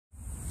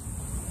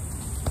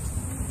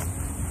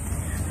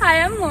Hi,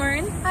 I'm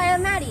Lauren. Hi,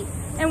 I'm Maddie.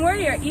 And we're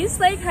your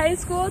Eastlake High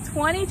School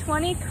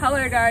 2020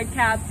 Color Guard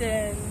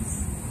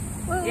captains.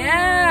 Woo.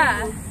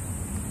 Yeah.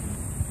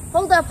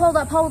 Hold up.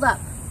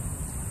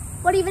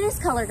 What even is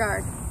Color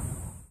Guard?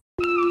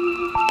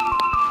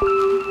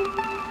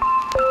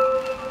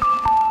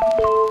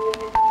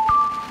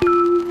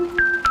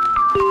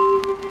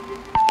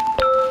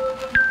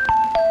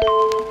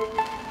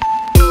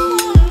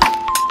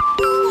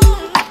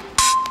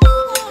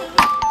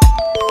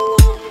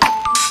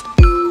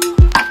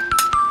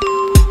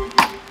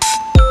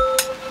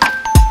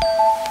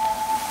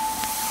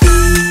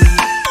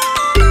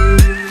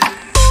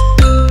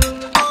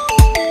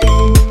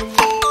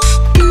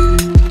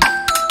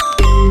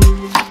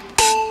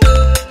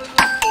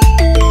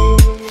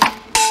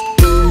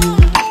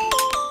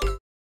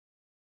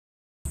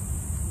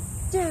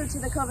 Due to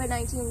the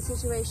COVID-19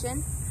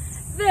 situation,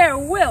 There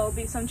will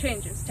be some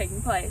changes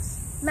taking place.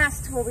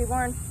 masks will be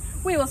worn,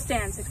 We will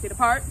stand 6 feet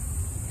apart.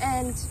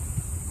 and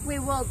we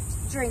will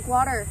drink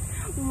water.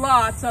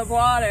 Lots of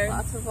water.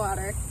 Lots of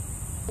water.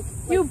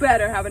 You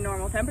better have a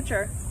normal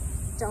temperature.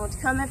 Don't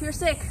come if you're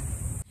sick.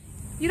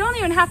 You don't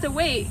even have to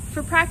wait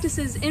for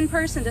practices in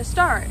person to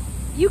start.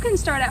 You can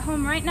start at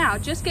home right now.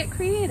 Just get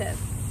creative.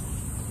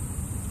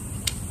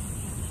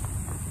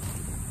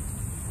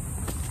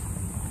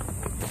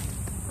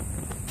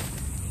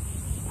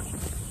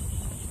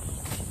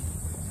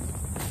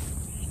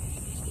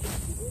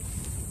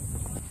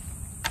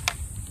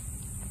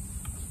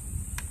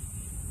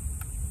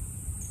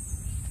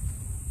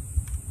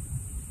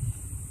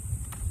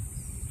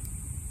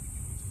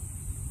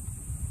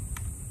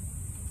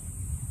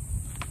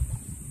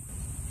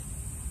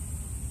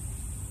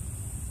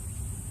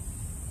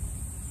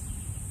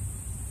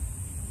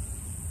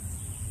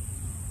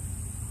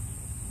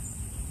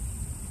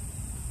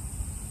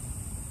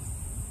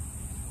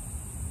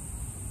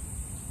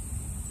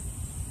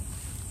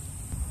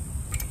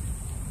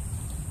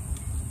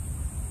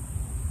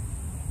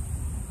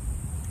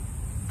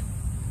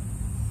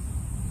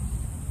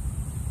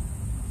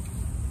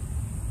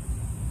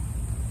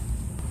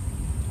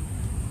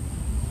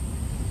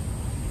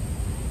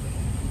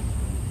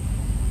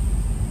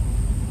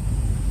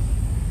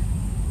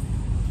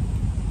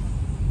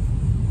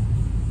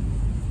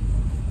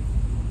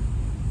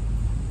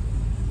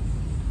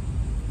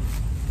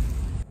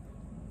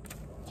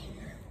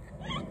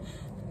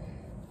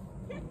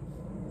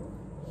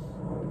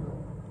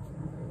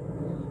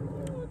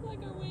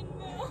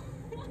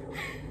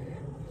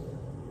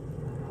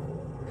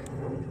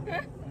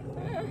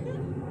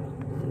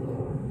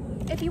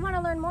 If you want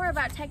to learn more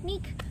about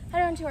technique,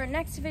 head on to our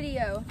next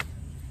video.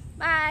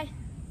 Bye.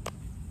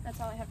 That's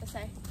all I have to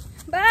say.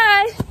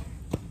 Bye.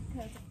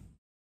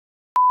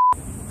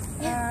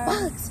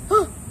 Bugs!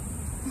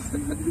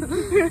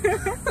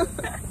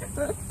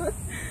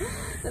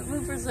 The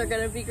bloopers are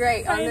going to be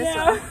great on this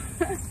one.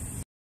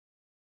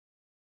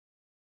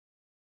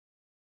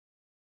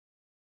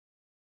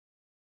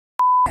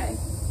 Okay.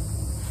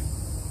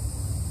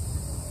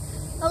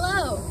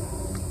 Hello.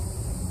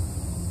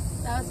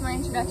 That was my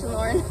introduction,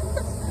 Lauren.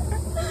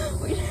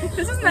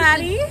 This is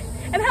Maddie.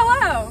 And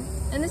hello.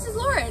 And this is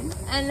Lauren.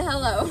 And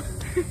hello.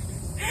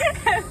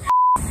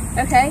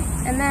 Okay,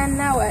 and then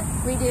now what?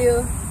 We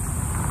do,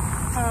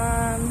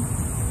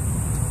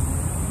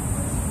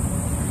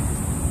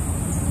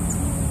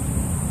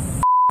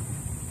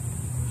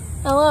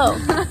 hello.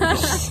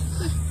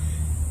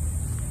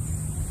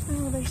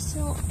 Oh, they're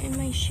still in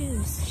my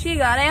shoes. She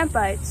got ant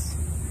bites.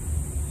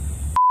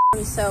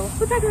 So,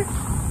 Woodpecker.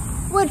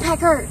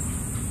 woodpecker.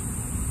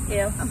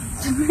 Ew.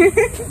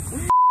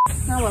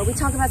 Now what? We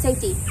talk about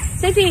safety.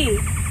 Safety.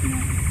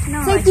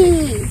 No,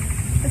 Safety.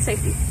 It's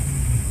safety.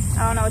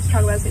 I don't know what to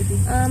talk about safety.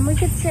 We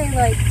could say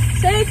like,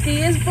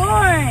 Safety is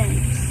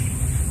boring.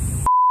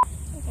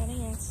 I got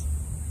ants.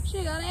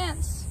 She got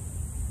ants.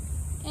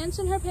 Ants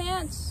in her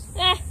pants.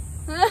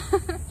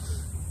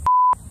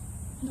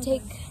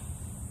 Take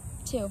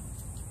 2,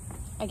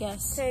 I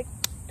guess. Take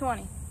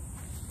 20.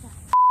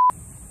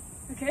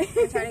 Okay. Can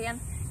we try it again?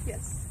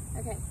 Yes.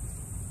 Okay.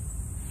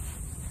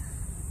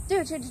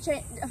 Do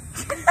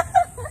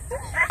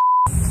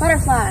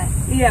butterfly.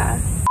 Yeah.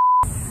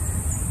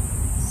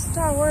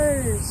 Star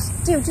Wars.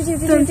 Do.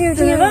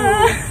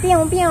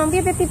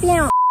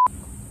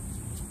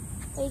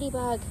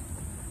 Ladybug.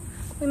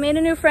 We made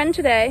a new friend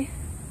today.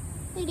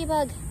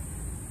 Ladybug.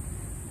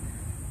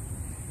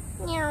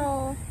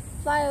 Meow.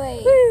 Fly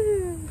away.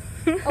 Woo.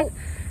 Oh.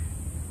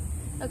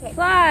 Okay.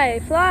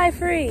 Fly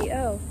free.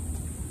 Oh.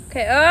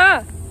 Okay.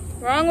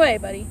 Wrong way,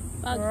 buddy.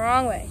 Bug.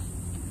 Wrong way.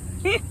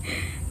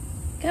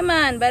 Come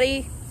on,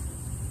 buddy.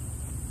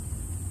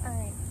 All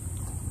right.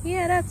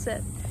 Yeah, that's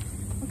it.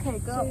 Okay,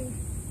 go.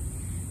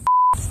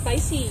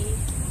 Spicy.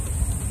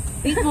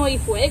 Ritmo y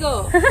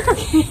fuego.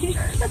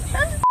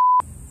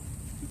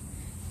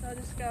 So I'll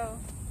just go.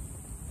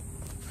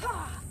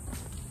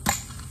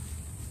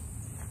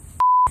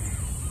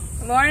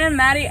 Lauren and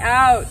Maddie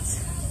out.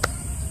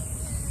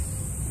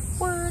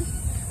 Word.